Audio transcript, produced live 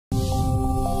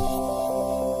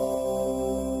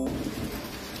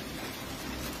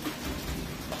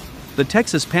The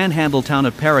Texas panhandle town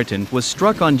of Perryton was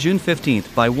struck on June 15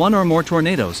 by one or more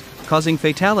tornadoes, causing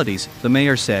fatalities, the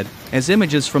mayor said, as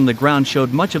images from the ground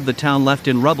showed much of the town left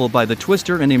in rubble by the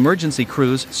twister and emergency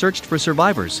crews searched for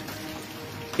survivors.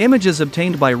 Images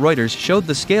obtained by Reuters showed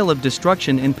the scale of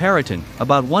destruction in Perryton,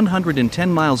 about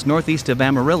 110 miles northeast of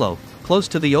Amarillo, close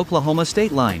to the Oklahoma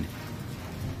state line.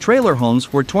 Trailer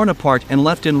homes were torn apart and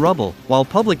left in rubble, while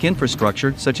public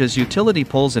infrastructure such as utility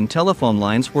poles and telephone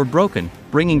lines were broken,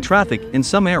 bringing traffic in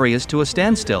some areas to a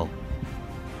standstill.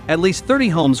 At least 30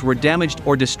 homes were damaged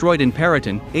or destroyed in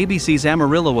Perryton, ABC's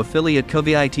Amarillo affiliate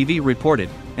KVI-TV reported,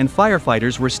 and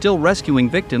firefighters were still rescuing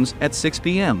victims at 6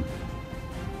 p.m.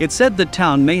 It said the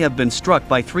town may have been struck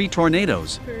by 3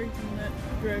 tornadoes. Perryton in that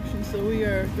direction, so we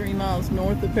are 3 miles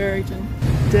north of Perryton.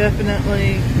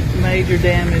 Definitely major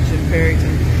damage in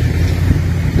Perryton.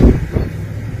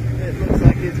 It looks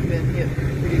like it's been hit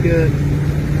pretty good.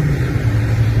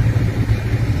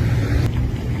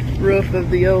 Roof of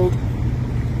the old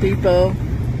depot.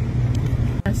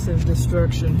 Massive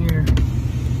destruction here.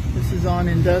 This is on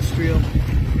industrial.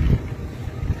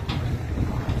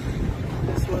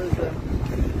 This was a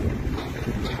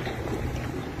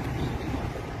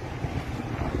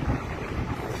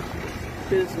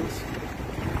business.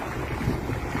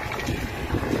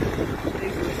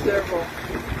 These were several.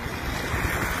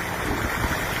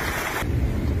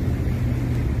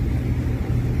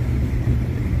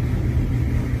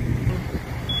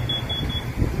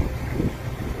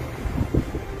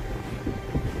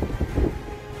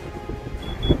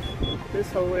 This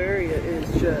whole area is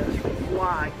just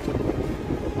white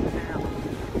now.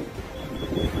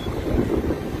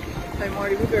 Hey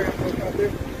Marty, we better look out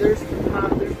there. There's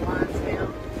lines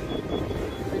down.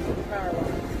 There's some power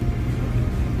lines.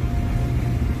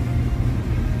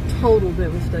 Total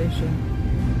devastation.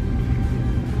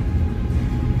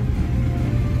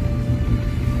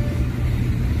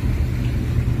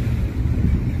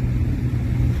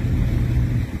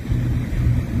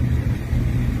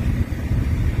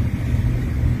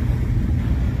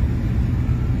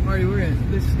 Marty,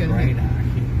 this is gonna right, I can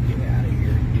get out of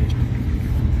here and get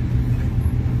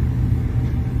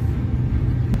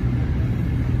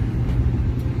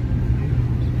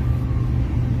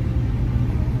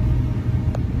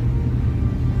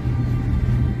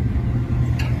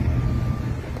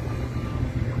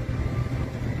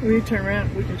we turn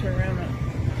around. We can turn around right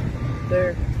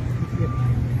there.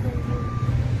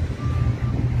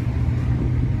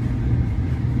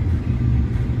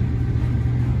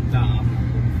 nah, I'm not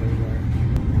going through there.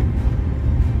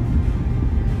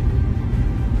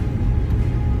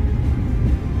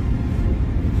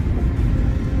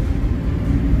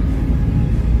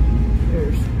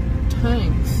 There's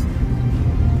tanks,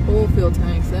 oil field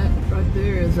tanks. That right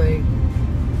there is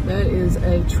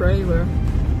a trailer.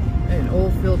 An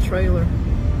oil field trailer.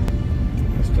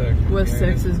 West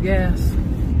Texas Gas.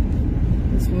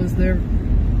 This was their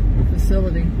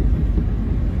facility.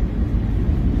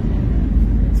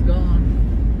 It's gone.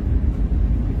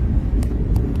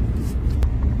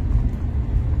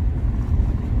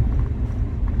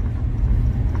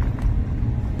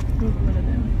 Move a minute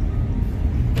down.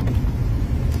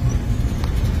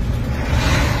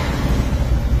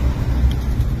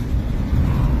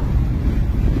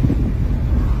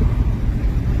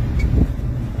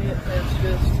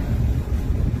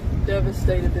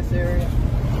 Devastated this area.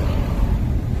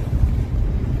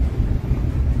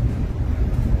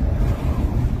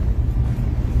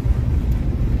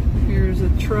 Here's a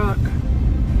truck. I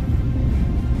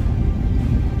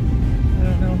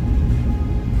don't know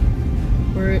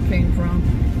where it came from.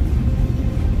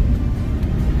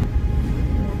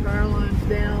 More power lines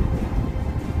down.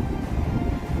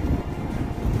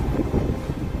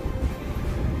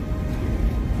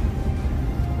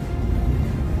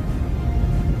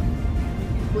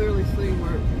 Clearly see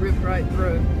where it ripped right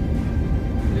through.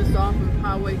 Just off of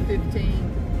Highway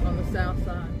 15 on the south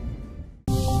side.